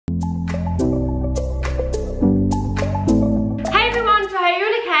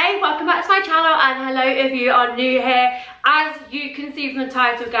my channel and hello if you are new here. As you can see from the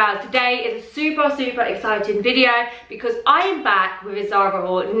title, guys, today is a super exciting video because I am back with a Zara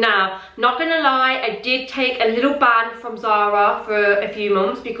haul. Now, not gonna lie, I did take a little ban from Zara for a few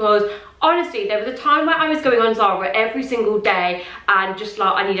months because honestly there was a time where I was going on Zara every single day and just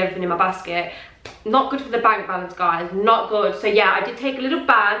like I need everything in my basket. Not good for the bank balance, guys, not good. So yeah, I did take a little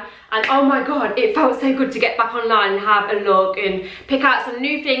ban and oh my god, it felt so good to get back online and have a look and pick out some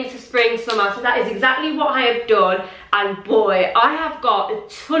new things for spring, summer. So that is exactly what I have done, and boy, I have got a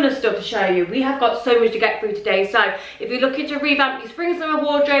ton of stuff to show you. We have got so much to get through today. So if you're looking to revamp your spring, summer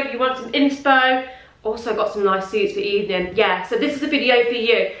wardrobe, you want some inspo, also got some nice suits for evening. Yeah, so this is a video for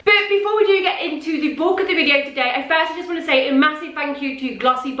you. But before we do get into the bulk of the video today, I first just want to say a massive thank you to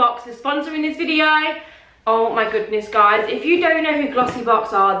GLOSSYBOX for sponsoring this video. Oh my goodness, guys, if you don't know who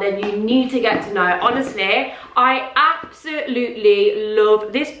GLOSSYBOX are, then you need to get to know. Honestly, I absolutely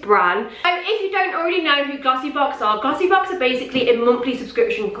love this brand. If you don't already know who GLOSSYBOX are basically a monthly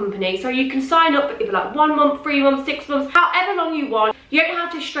subscription company. So you can sign up for either like 1 month, 3 months, 6 months, however long you want. You don't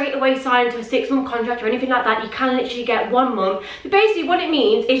have to straight away sign into a 6-month contract or anything like that. You can literally get 1 month. But basically what it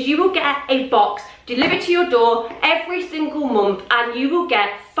means is you will get a box delivered to your door every single month and you will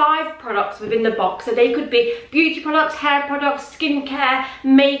get 5 products within the box. So they could be beauty products, hair products, skincare,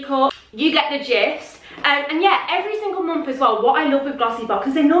 makeup. You get the gist. And yeah, every single month as well, what I love with GLOSSYBOX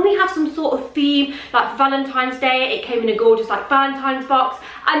is they normally have some sort of theme, like for Valentine's Day, it came in a gorgeous like Valentine's box,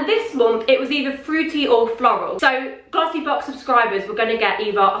 and this month it was either fruity or floral. So GLOSSYBOX subscribers were going to get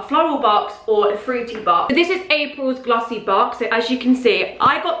either a floral box or a fruity box. So this is April's GLOSSYBOX. So as you can see,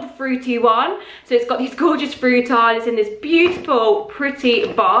 I got the fruity one. So it's got these gorgeous fruit on, it's in this beautiful,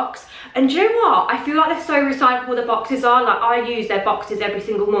 pretty box. And do you know what? I feel like they're so recyclable, the boxes are. Like, I use their boxes every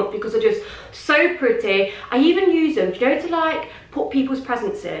single month because they're just so pretty. I even use them, do you know, to like put people's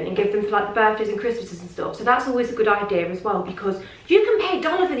presents in and give them for like the birthdays and Christmases and stuff. So that's always a good idea as well because you can pay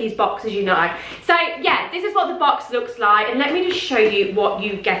 $1 for these boxes, you know. So yeah, this is what the box looks like, and let me just show you what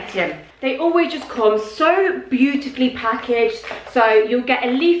you get in. They always just come so beautifully packaged. So you'll get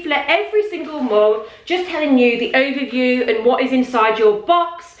a leaflet every single month just telling you the overview and what is inside your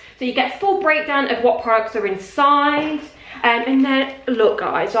box. So you get a full breakdown of what products are inside. And then look,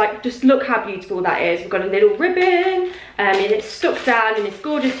 guys, like just look how beautiful that is. We've got a little ribbon and it's stuck down in this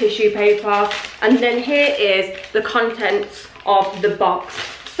gorgeous tissue paper. And then here is the contents of the box.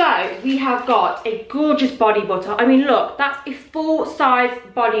 So we have got a gorgeous body butter. I mean, look, that's a full-size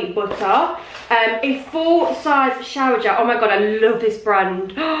body butter. A full-size shower gel. Oh my god, I love this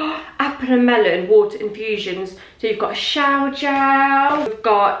brand. Apple and melon water infusions. So you've got a shower gel. We've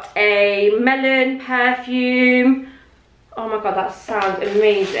got a melon perfume. Oh my god, that sounds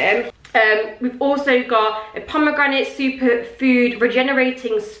amazing. We've also got a pomegranate superfood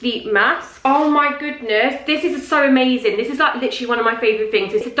regenerating sleep mask. Oh my goodness, this is so amazing. This is like literally one of my favourite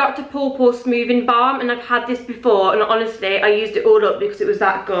things. It's a Dr. Paw smoothing balm, and I've had this before, and honestly I used it all up because it was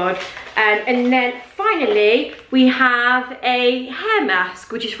that good. And then finally we have a hair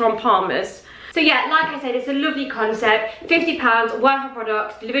mask, which is from Palmer's. So yeah, like I said, it's a lovely concept. £50 worth of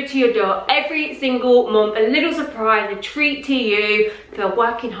products delivered to your door every single month. A little surprise, a treat to you for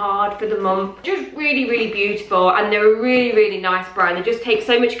working hard for the month. Just really beautiful, and they're a really nice brand. They just take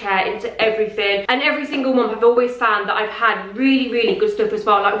so much care into everything. And every single month I've always found that I've had really good stuff as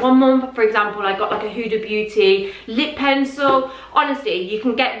well. Like 1 month, for example, I got like a Huda Beauty lip pencil. Honestly, you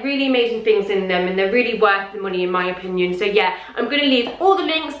can get really amazing things in them and they're really worth the money in my opinion. So yeah, I'm going to leave all the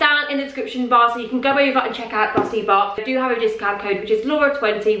links down in the description bar so you can go over and check out GLOSSYBOX. I do have a discount code which is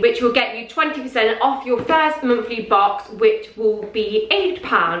Laura20, which will get you 20% off your first monthly box, which will be £8.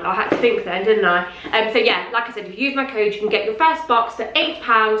 I had to think then, didn't I? So yeah, like I said, if you use my code you can get your first box for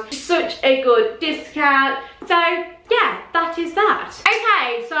 £8. Such a good discount. So yeah, that is that.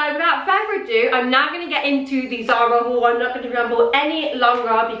 Okay, so without further ado, I'm now going to get into the Zara haul. I'm not going to ramble any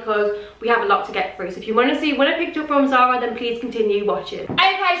longer because we have a lot to get through. So if you want to see what I picked up from Zara, then please continue watching.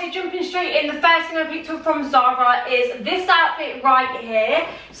 Okay, so jumping straight in, the first thing I picked up from Zara is this outfit right here.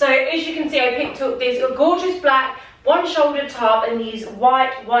 So as you can see, I picked up this gorgeous black 1-shoulder top and these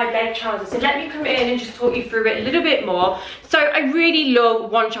white wide leg trousers. So let me come in and just talk you through it a little bit more. So I really love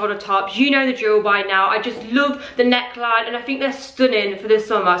 1-shoulder tops. You know the drill by now. I just love the neckline and I think they're stunning for the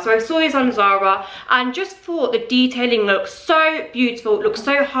summer. So I saw this on Zara and just thought the detailing looks so beautiful. It looks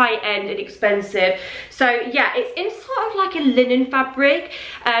so high-end and expensive. So yeah, it's in sort of like a linen fabric.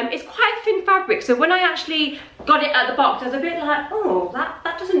 It's quite a thin fabric. So when I actually got it at the box, I was a bit like, oh,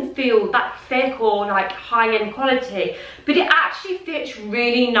 that doesn't feel that thick or like high-end quality, but it actually fits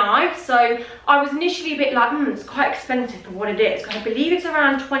really nice. So I was initially a bit like, it's quite expensive for what it is, because I believe it's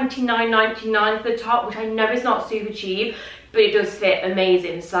around $29.99 for the top, which I know is not super cheap, but it does fit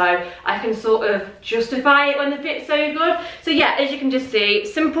amazing, so I can sort of justify it when the fit's so good. So yeah, as you can just see,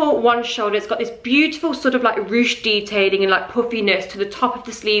 simple one shoulder. It's got this beautiful sort of like ruche detailing and like puffiness to the top of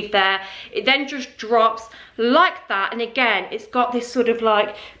the sleeve there. It then just drops like that, and again, it's got this sort of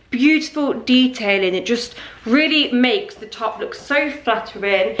like beautiful detailing. It just really makes the top look so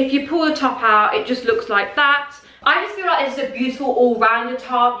flattering. If you pull the top out, it just looks like that. I just feel like this is a beautiful all-rounder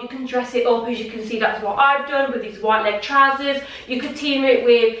top. You can dress it up, as you can see, that's what I've done with these white leg trousers. You could team it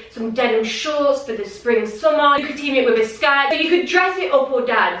with some denim shorts for the spring, summer. You could team it with a skirt. So you could dress it up or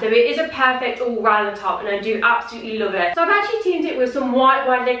down. So it is a perfect all-rounder top, and I do absolutely love it. So I've actually teamed it with some white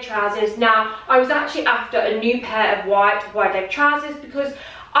leg trousers. Now, I was actually after a new pair of white leg trousers because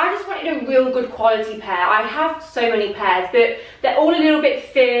I just wanted a real good quality pair. I have so many pairs, but they're all a little bit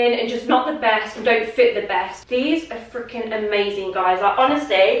thin and just not the best and don't fit the best. These are freaking amazing, guys. Like,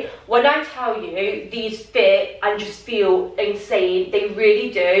 honestly, when I tell you these fit and just feel insane, they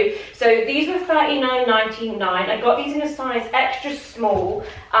really do. So these were $39.99. I got these in a size extra small,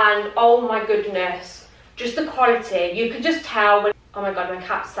 and oh my goodness, just the quality. You could just tell when, oh my god, my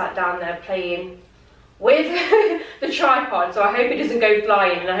cat sat down there playing with the tripod, so I hope it doesn't go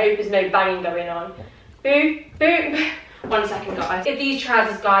flying, and I hope there's no banging going on. Boom, boom. 1 second, guys. These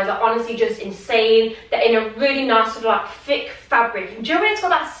trousers, guys, are honestly just insane. They're in a really nice sort of like thick fabric, and do you know when it's got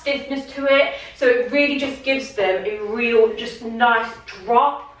that stiffness to it? So it really just gives them a real, just nice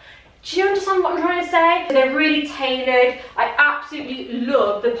drop. Do you understand what I'm trying to say? They're really tailored. I absolutely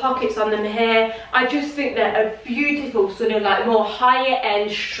love the pockets on them here. I just think they're a beautiful sort of like more higher end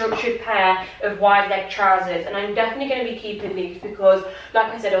structured pair of wide leg trousers, and I'm definitely going to be keeping these because,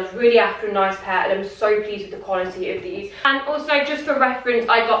 like I said, I was really after a nice pair, and I'm so pleased with the quality of these. And also, just for reference,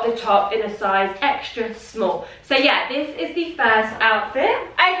 I got the top in a size extra small. So yeah, this is the first outfit.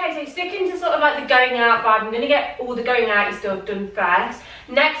 Okay, so sticking to sort of like the going out vibe, I'm going to get all the going out stuff done first.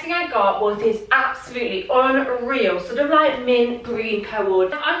 Next thing I got was this absolutely unreal sort of like mint green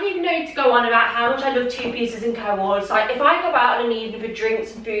co-ord. I don't even know to go on about how much I love two pieces in co-ords. Like, if I go out on an evening for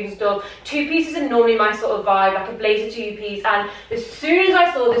drinks and food and stuff, two pieces are normally my sort of vibe, like a blazer two-piece. And as soon as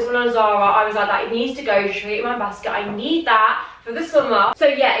I saw this one on Zara, I was like, that needs to go straight in my basket. I need that for the summer. So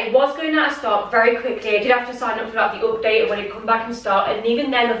yeah, it was going out of stock very quickly. I did have to sign up for like the update when it come back in stock, and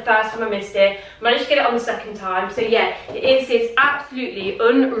even then, the first time I missed it, managed to get it on the second time. So yeah, it is this absolutely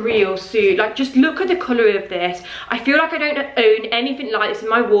unreal suit. Like, just look at the colour of this. I feel like I don't own anything like this in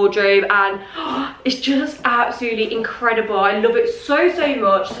my wardrobe, and it's just absolutely incredible. I love it so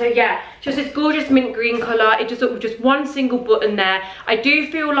much. So yeah, just this gorgeous mint green colour. It just up with just one single button there. I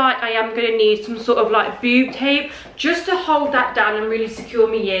do feel like I am going to need some sort of like boob tape just to hold that down and really secure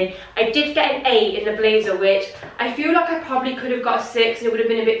me in. I did get an 8 in the blazer, which I feel like I probably could have got a 6, and it would have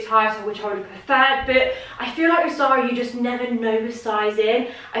been a bit tighter, which I would have preferred. But I feel like with Zara, you just never know with sizing.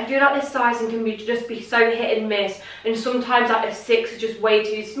 I feel like the sizing can just be so hit and miss, and sometimes like a 6 is just way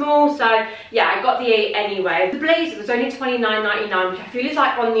too small. So yeah, I got the 8 anyway. The blazer was only $29.99, which I feel is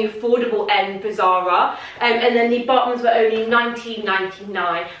like on the affordable end for Zara, and then the bottoms were only $19.99.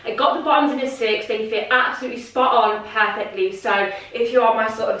 I got the bottoms in a 6. They fit absolutely spot on perfectly. So if you are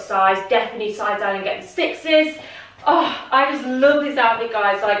my sort of size, definitely size down and get the 6s. Oh, I just love this outfit,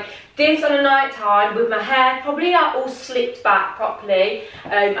 guys. Like, this on a night time with my hair probably like all slicked back properly,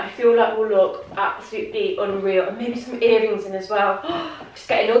 I feel like will look absolutely unreal. And maybe some earrings in as well. Just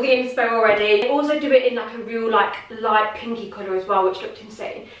getting all the inspo already. I also do it in like a real like light pinky colour as well, which looked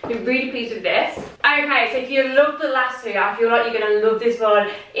insane. I'm really pleased with this. Okay, so if you love the last two, I feel like you're going to love this one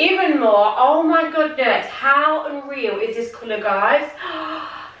even more. Oh my goodness, how unreal is this colour, guys?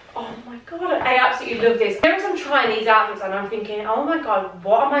 Oh my god, I absolutely love this. As I'm trying these outfits on, I'm thinking, oh my god,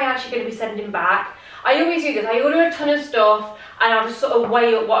 what am I actually going to be sending back? I always do this. I order a ton of stuff, and I'll just sort of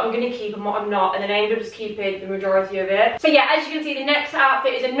weigh up what I'm going to keep and what I'm not, and then I end up just keeping the majority of it. So yeah, as you can see, the next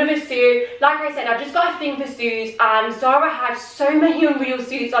outfit is another suit. Like I said, I've just got a thing for suits, and Zara had so many unreal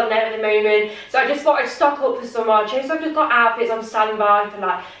suits on there at the moment, so I just thought I'd stock up for summer. So I've just got outfits on standby for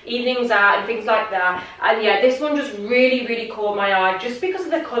like evenings out and things like that. And yeah, this one just really caught my eye just because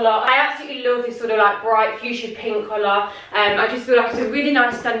of the colour. I absolutely love this sort of like bright fuchsia pink colour. I just feel like it's a really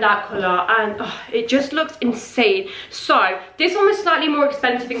nice standout colour, and it just looks insane. So this one was slightly more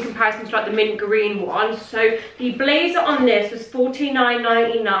expensive in comparison to like the mint green one. So the blazer on this was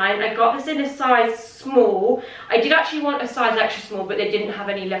 $49.99. I got this in a size small. I did actually want a size extra small, but they didn't have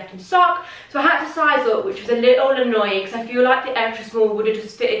any left in stock, so I had to size up, which was a little annoying because I feel like the extra small would have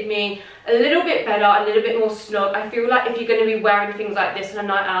just fitted me a little bit better, a little bit more snug. I feel like if you're going to be wearing things like this on a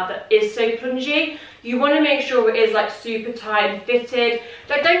night out that is so plungy, you want to make sure it is like super tight and fitted.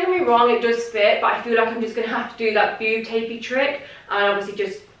 Like, don't get me wrong, it does fit, but I feel like I'm just going to have to do that boob tapey trick and obviously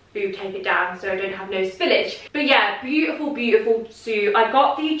just boob tape it down so I don't have no spillage. But yeah, beautiful, beautiful suit. I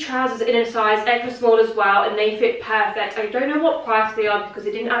got the trousers in a size extra small as well, and they fit perfect. I don't know what price they are because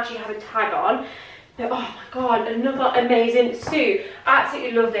they didn't actually have a tag on. But oh my god, another amazing suit.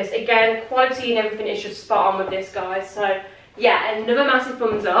 Absolutely love this. Again, quality and everything is just spot on with this, guys. So yeah, another massive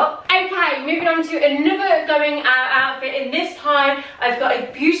thumbs up. Okay, moving on to another going out outfit, and this time I've got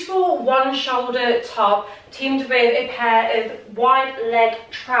a beautiful one shoulder top teamed with a pair of wide leg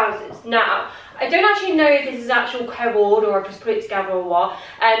trousers. Now, I don't actually know if this is actual co-ord or I've just put it together or what,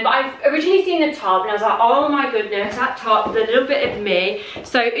 but I've originally seen the top and I was like, oh my goodness, that top is a little bit of me.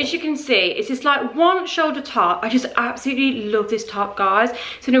 So as you can see, it's just like one shoulder top. I just absolutely love this top, guys.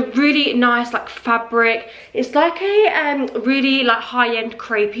 It's in a really nice like fabric. It's like a really like high-end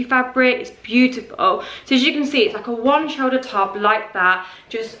crepey fabric. It's beautiful. So as you can see, it's like a one shoulder top like that,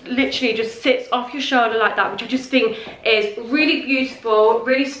 just literally just sits off your shoulder like that, which I just think is really beautiful,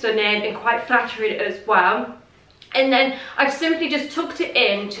 really stunning, and quite flattering as well. And then I've simply just tucked it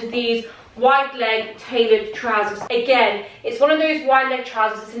into these wide leg tailored trousers. Again, it's one of those wide leg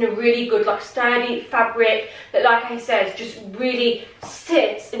trousers that's in a really good like sturdy fabric that, like I said, just really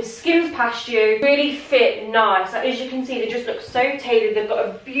sits and skims past you, really fit nice. Like, as you can see, they just look so tailored. They've got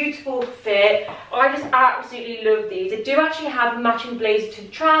a beautiful fit. I just absolutely love these. They do actually have matching blazer to the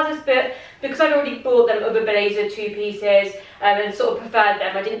trousers, but because I'd already bought them other blazer two pieces and sort of preferred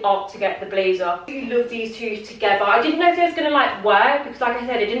them, I didn't opt to get the blazer. I really love these two together. I didn't know if they was going to like work because, like I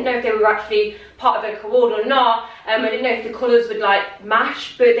said, I didn't know if they were actually part of a co-ord or not. I didn't know if the colours would like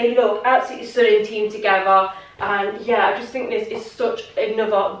match, but they look absolutely stunning teamed together. And yeah, I just think this is such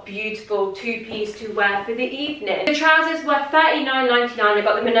another beautiful two-piece to wear for the evening. The trousers were $39.99. I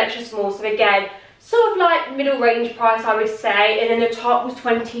got them in extra small, so again, sort of like middle range price, I would say. And then the top was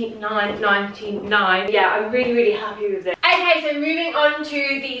 $29.99. Yeah, I'm really, really happy with it. Okay, so moving on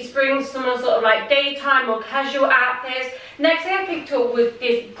to the spring summer sort of like daytime or casual outfits. Next thing I picked up was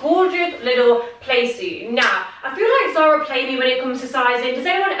this gorgeous little play suit. Now, I feel like Zara play me when it comes to sizing. Does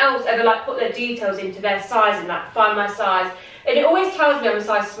anyone else ever like put their details into their sizing, like find my size? And it always tells me I'm a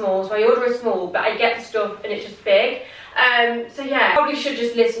size small, so I order a small, but I get the stuff and it's just big. So yeah, probably should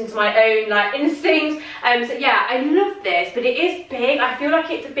just listen to my own like instincts. So yeah, I love this, but it is big. I feel like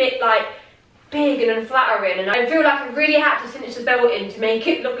it's a bit like big and unflattering, and I feel like I really had to cinch the belt in to make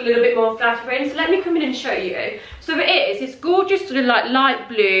it look a little bit more flattering. So let me come in and show you. So it is this gorgeous sort of like light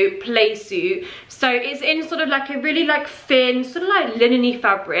blue play suit. So it's in sort of like a really like thin sort of like linen-y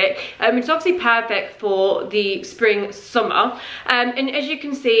fabric. It's obviously perfect for the spring summer. And as you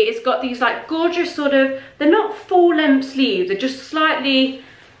can see, it's got these like gorgeous sort of, they're not full length sleeves, they're just slightly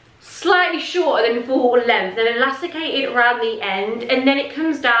shorter than full length. They're elasticated around the end, and then it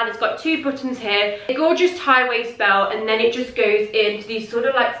comes down. It's got two buttons here, a gorgeous tie waist belt, and then it just goes into these sort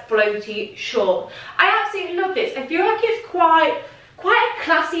of like floaty short. I absolutely love this. I feel like it's quite a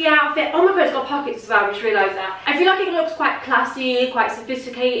classy outfit. Oh my god, it's got pockets as well, I just realised that. I feel like it looks quite classy, quite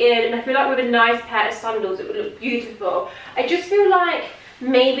sophisticated, and I feel like with a nice pair of sandals it would look beautiful. I just feel like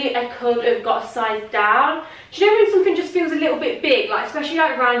maybe I could have got a size down. Do you know when something just feels a little bit big, like especially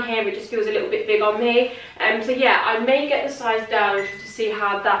like around here, it just feels a little bit big on me. So yeah, I may get the size down just to see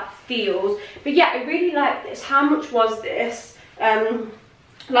how that feels. But yeah, I really like this. How much was this?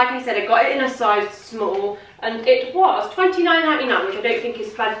 Like I said, I got it in a size small, and it was $29.99, which I don't think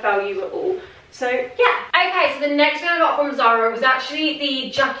is bad value at all. So yeah. Okay, so the next thing I got from Zara was actually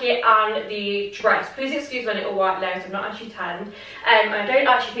the jacket and the dress. Please excuse my little white legs, I'm not actually tanned. I don't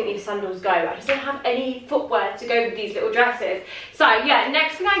actually think these sandals go. I just don't have any footwear to go with these little dresses. So yeah,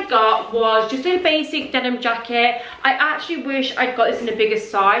 next thing I got was just a basic denim jacket. I actually wish I'd got this in a bigger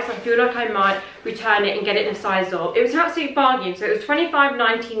size. I feel like I might return it and get it in a size up. It was an absolute bargain, so it was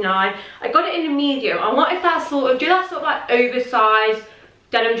 $25.99. I got it in a medium. I wanted that sort of, like oversized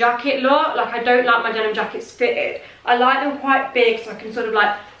denim jacket look. Like, I don't like my denim jackets fitted. I like them quite big so I can sort of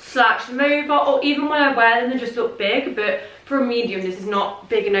like slouch them over, or even when I wear them they just look big. But for a medium, this is not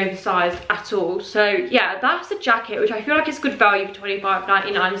big and oversized at all. So yeah, that's the jacket, which I feel like is good value for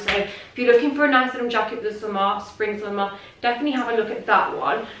 £25.99. So if you're looking for a nice little jacket for the summer, spring, summer, definitely have a look at that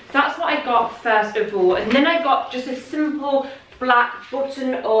one. That's what I got first of all. And then I got just a simple black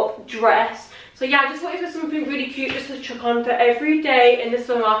button-up dress. So yeah, I just wanted for something really cute just to chuck on for every day in the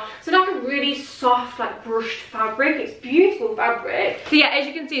summer. So like a really soft, like brushed fabric. It's beautiful fabric. So yeah, as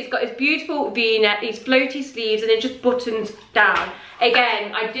you can see, it's got this beautiful V-neck, these floaty sleeves, and it just buttons down.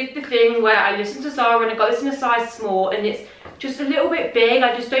 Again, I did the thing where I listened to Zara and I got this in a size small, and it's just a little bit big.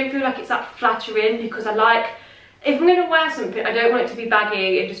 I just don't feel like it's that flattering, because I like, if I'm gonna wear something, I don't want it to be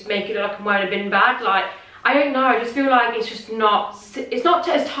baggy and just make it look like I'm wearing a bin bag. Like, I don't know, I just feel like it's just not, it's not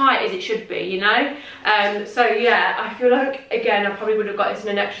as tight as it should be, you know? So yeah, I feel like, again, I probably would have got this in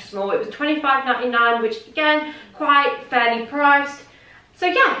an extra small. It was £25.99, which again, quite fairly priced. So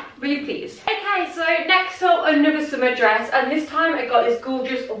yeah, really pleased. Okay, so next up, another summer dress, and this time I got this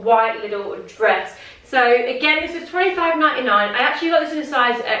gorgeous white little dress. So again, this is £25.99. I actually got this in a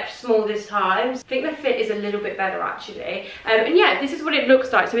size extra small this time. I think the fit is a little bit better actually. And yeah, this is what it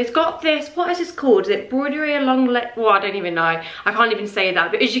looks like. So it's got this, what is this called? Is it broderie along leg? Well, I don't even know. I can't even say that.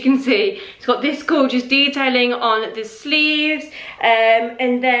 But as you can see, it's got this gorgeous detailing on the sleeves.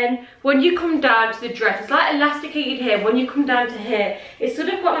 And then when you come down to the dress, it's like elasticated here. When you come down to here, it's sort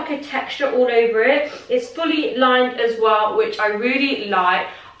of got like a texture all over it. It's fully lined as well, which I really like.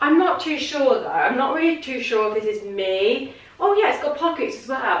 I'm not too sure though. I'm not really too sure if this is me. Oh yeah, it's got pockets as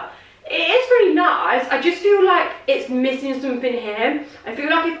well. It is really nice. I just feel like it's missing something here. I feel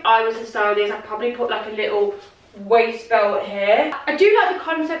like if I was to style this, I'd probably put like a little waist belt here. I do like the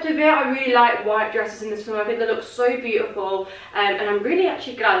concept of it. I really like white dresses in the summer. I think they look so beautiful. And I'm really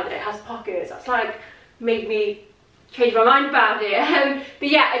actually glad that it has pockets. That's like made me change my mind about it. But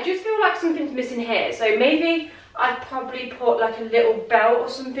yeah, I just feel like something's missing here. So maybe I'd probably put like a little belt or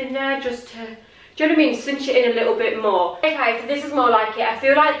something there just to, do you know what I mean, cinch it in a little bit more. Okay, so this is more like it. I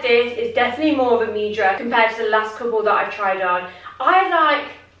feel like this is definitely more of a me dress compared to the last couple that I've tried on. I like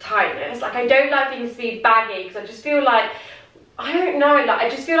tightness, like I don't like things to be baggy, because I just feel like, I don't know, like I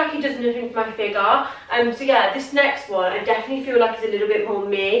just feel like it does nothing for my figure. So yeah, this next one I definitely feel like it's a little bit more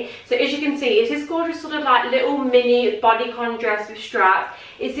me. So as you can see, it's this gorgeous sort of like little mini bodycon dress with straps.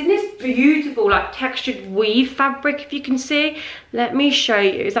 It's in this beautiful like textured weave fabric, if you can see. Let me show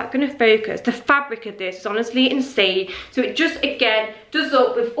you, is that going to focus? The fabric of this is honestly insane. So it just again does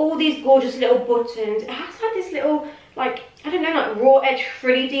up with all these gorgeous little buttons. It has like this little, like, I don't know, like raw edge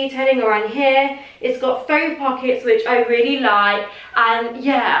frilly detailing around here. It's got faux pockets, which I really like. And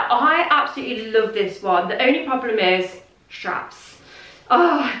yeah, I absolutely love this one. The only problem is straps.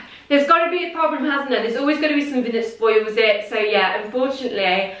 Oh, there's got to be a problem, hasn't there? There's always going to be something that spoils it. So yeah,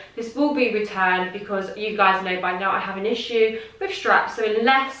 unfortunately, this will be returned, because you guys know by now I have an issue with straps. So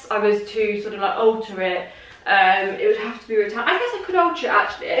unless I was to sort of like alter it, it would have to be returned. I guess I could alter it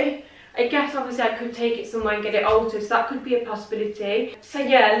actually. I guess obviously I could take it somewhere and get it altered, so that could be a possibility. So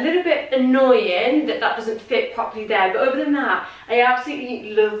yeah, a little bit annoying that that doesn't fit properly there, but other than that, I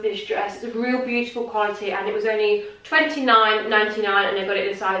absolutely love this dress. It's a real beautiful quality, and it was only £29.99, and I got it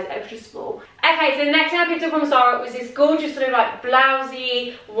in a size extra small. Okay, so the next thing I picked up from Zara was this gorgeous sort of like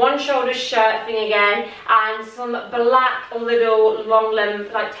blousey, one shoulder shirt thing again, and some black little long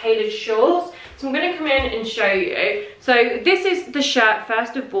length like tailored shorts. So I'm going to come in and show you. So this is the shirt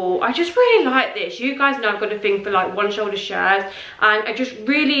first of all. I just really like this. You guys know I've got a thing for like one shoulder shirts, and I just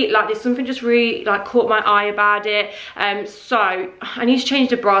really like this. Something just really like caught my eye about it. So I need to change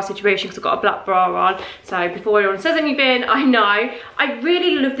the bra situation because I've got a black bra on. So before anyone says anything, I know. I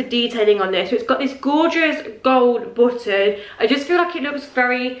really love the detailing on this. So it's got this gorgeous gold button. I just feel like it looks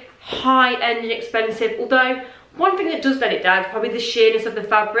very high-end and expensive, although one thing that does let it down is probably the sheerness of the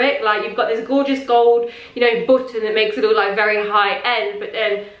fabric. Like, you've got this gorgeous gold, you know, button that makes it look like very high end, but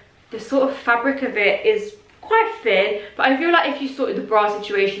then the sort of fabric of it is quite thin. But I feel like if you sorted the bra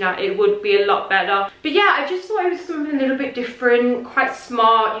situation out, it would be a lot better. But yeah, I just thought it was something a little bit different, quite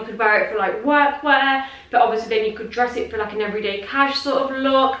smart. You could wear it for like workwear, but obviously then you could dress it for like an everyday cash sort of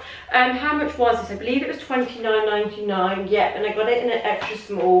look. How much was this? I believe it was £29.99. Yeah, and I got it in an extra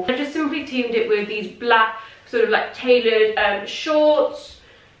small. I just simply teamed it with these black sort of like tailored shorts.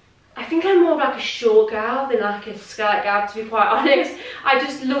 I think I'm more of like a short girl than like a skirt girl, to be quite honest. I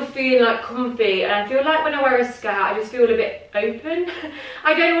just love feeling like comfy, and I feel like when I wear a skirt I just feel a bit open.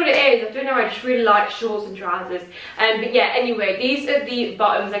 I don't know what it is, I don't know, I just really like shorts and trousers. But yeah, anyway, these are the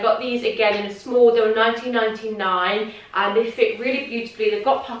bottoms. I got these again in a small. They were $19.99 and they fit really beautifully. They've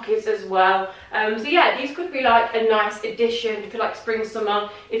got pockets as well. So yeah, these could be like a nice addition for like spring, summer,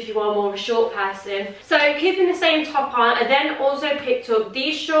 if you are more of a short person. So keeping the same top on, I then also picked up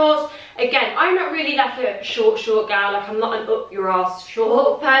these shorts. Again, I'm not really like a short girl, like I'm not an up your ass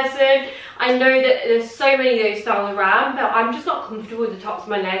short person. I know that there's so many of those styles around, but I'm just not comfortable with the tops of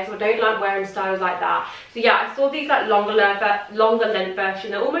my legs, so I don't like wearing styles like that. So yeah, I saw these like longer length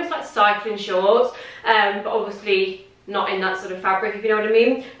version. They're almost like cycling shorts, but obviously not in that sort of fabric, if you know what I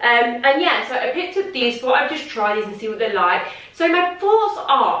mean. And yeah, so I picked up these, thought I'd just try these and see what they're like. So my thoughts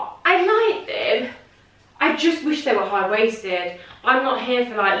are, I like them, I just wish they were high-waisted. I'm not here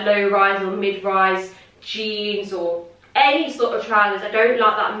for like low-rise or mid-rise jeans or any sort of trousers. I don't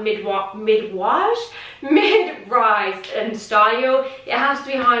like that mid-rise style. It has to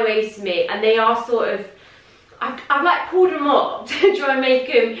be high-waisted to me, and they are sort of, I've like pulled them up to try and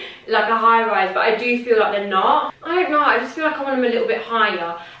make them like a high-rise, but I do feel like they're not. I don't know, I just feel like I want them a little bit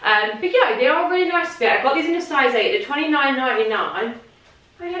higher. But yeah, they are a really nice fit. I got these in a size 8, they're $29.99. I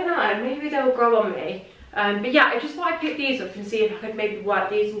don't know, maybe they'll grow on me. But yeah, I just thought I'd pick these up and see if I could maybe work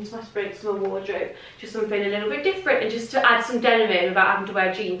these into my spring summer wardrobe. Just something a little bit different, and just to add some denim in without having to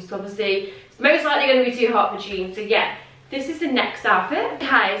wear jeans. So obviously, it's most likely going to be too hot for jeans. So yeah, this is the next outfit.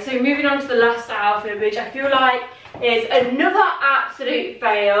 Okay, so moving on to the last outfit, which I feel like is another absolute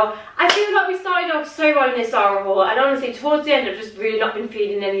fail. I feel like we started off so well in this Zara haul, and honestly, towards the end, I've just really not been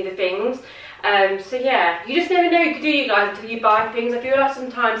feeling any of the things. So yeah, you just never know, do you guys, until you buy things. I feel like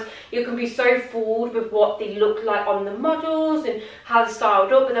sometimes you can be so fooled with what they look like on the models and how they're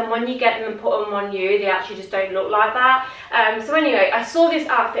styled up, and then when you get them and put them on you, they actually just don't look like that. So anyway, I saw this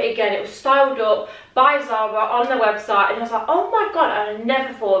outfit again. It was styled up by Zara on their website, and I was like, oh my god, I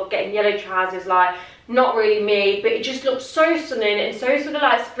never thought of getting yellow trousers, like, not really me, but it just looked so stunning and so sort of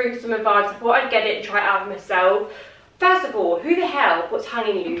like spring summer vibes. I thought I'd get it and try it out for myself. First of all, who the hell puts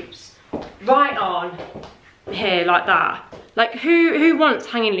hanging loops right on here like that? Like, who wants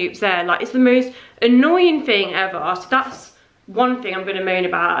hanging loops there? Like, it's the most annoying thing ever. So that's one thing I'm going to moan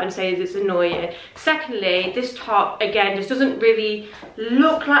about and say that it's annoying. Secondly, this top again just doesn't really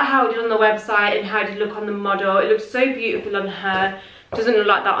look like how it did on the website and how it did look on the model. It looks so beautiful on her, doesn't look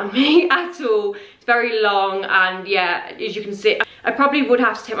like that on me at all. It's very long, and yeah, as you can see, I probably would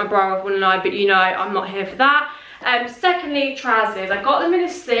have to take my bra off, wouldn't I? But you know, I'm not here for that. Secondly, trousers. I got them in a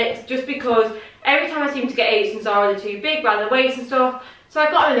 6 just because every time I seem to get 8s in Zara, they're too big around the waist and stuff. So I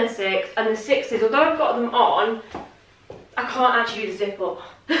got them in a 6, and the 6s, although I've got them on, I can't actually do the zip up.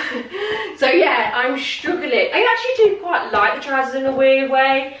 So yeah, I'm struggling. I actually do quite like the trousers in a weird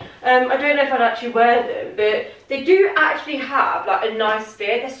way. I don't know if I'd actually wear them, but they do actually have like a nice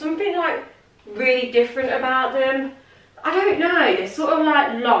fit. There's something like really different about them. I don't know, they're sort of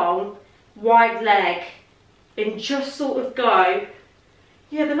like long, wide leg, and just sort of go,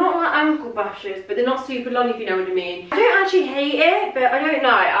 yeah, they're not like ankle bashers, but they're not super long, if you know what I mean. I don't actually hate it, but I don't know.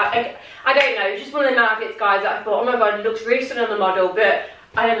 I don't know, it's just one of them outfits, guys, that I thought, oh my god, it looks really stunning on the model, but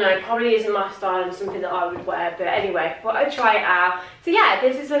I don't know, probably isn't my style and something that I would wear. But anyway, I thought I'd try it out. So yeah,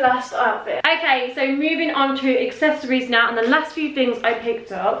 this is the last outfit. Okay, so moving on to accessories now, and the last few things I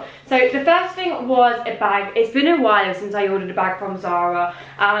picked up. So the first thing was a bag. It's been a while since I ordered a bag from Zara,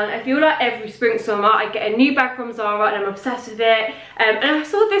 and I feel like every spring summer I get a new bag from Zara and I'm obsessed with it. And I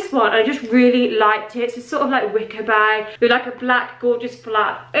saw this one and I just really liked it. So it's sort of like wicker bag with like a black gorgeous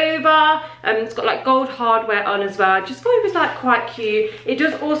flap over. It's got like gold hardware on as well. I just thought it was like quite cute. It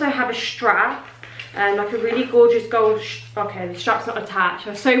does also have a strap, and like a really gorgeous gold, okay, the strap's not attached.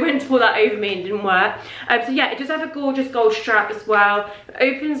 I so went to pull that over me and it didn't work. So yeah, it does have a gorgeous gold strap as well.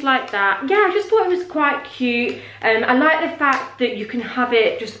 It opens like that. Yeah, I just thought it was quite cute. I like the fact that you can have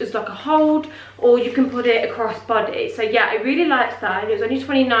it just as like a hold, or you can put it across body. So yeah, I really liked that. It was only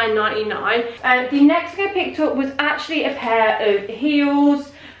 $29.99. The next thing I picked up was actually a pair of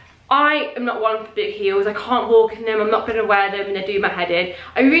heels. I am not one for big heels. I can't walk in them. I'm not going to wear them and they do my head in.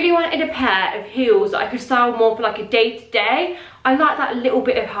 I really wanted a pair of heels that I could style more for like a day-to-day. I like that little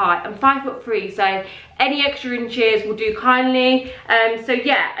bit of height. I'm 5'3", so any extra inches will do kindly. So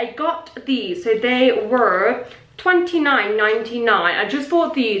yeah, I got these. So they were $29.99. I just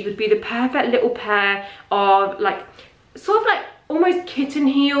thought these would be the perfect little pair of like, sort of like almost kitten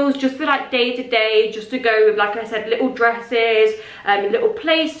heels, just for like day to day, just to go with, like I said, little dresses, little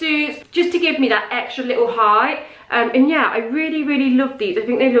play suits, just to give me that extra little height. And yeah, I really love these. I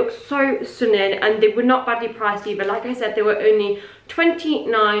think they look so stunning, and they were not badly priced either. Like I said, they were only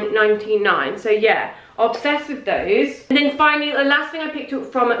 $29.99. So yeah, obsessed with those. And then finally, the last thing I picked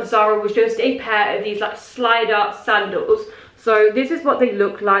up from Zara was just a pair of these like slide-out sandals. So this is what they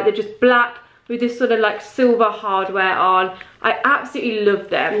look like. They're just black with this sort of like silver hardware on. I absolutely love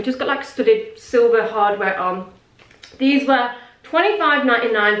them. They just got like studded silver hardware on. These were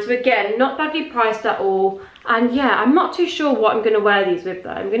 $25.99, so again, not badly priced at all. And yeah, I'm not too sure what I'm going to wear these with though.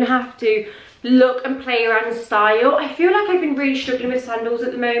 I'm going to have to look and play around in style. I feel like I've been really struggling with sandals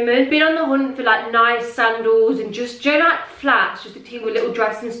at the moment. Been on the hunt for like nice sandals and just, you know, like flats, just to team with little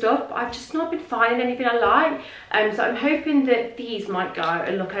dress and stuff. But I've just not been finding anything I like. So I'm hoping that these might go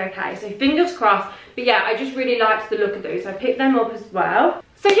and look okay. So fingers crossed. But yeah, I just really liked the look of those. So I picked them up as well.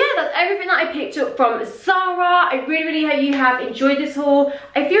 So yeah, that's everything that I picked up from Zara. I really hope you have enjoyed this haul.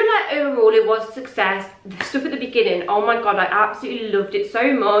 I feel like overall it was a success. The stuff at the beginning, oh my god, I absolutely loved it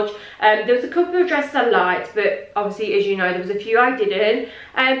so much. There was a couple of dresses I liked, but obviously, as you know, there was a few I didn't.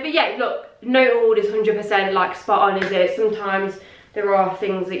 But yeah, look, no haul is 100% like spot on, is it? Sometimes there are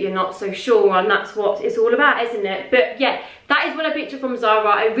things that you're not so sure on. That's what it's all about, isn't it? But yeah, that is what I picked up from Zara.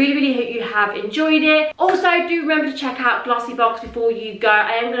 I really hope you have enjoyed it. Also, do remember to check out GLOSSYBOX before you go.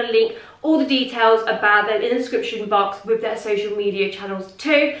 I am going to link all the details about them in the description box with their social media channels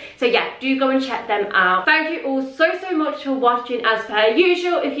too. So yeah, do go and check them out. Thank you all so much for watching as per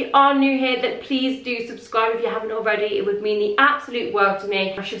usual. If you are new here, then please do subscribe if you haven't already. It would mean the absolute world to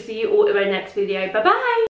me. I shall see you all in my next video. Bye bye.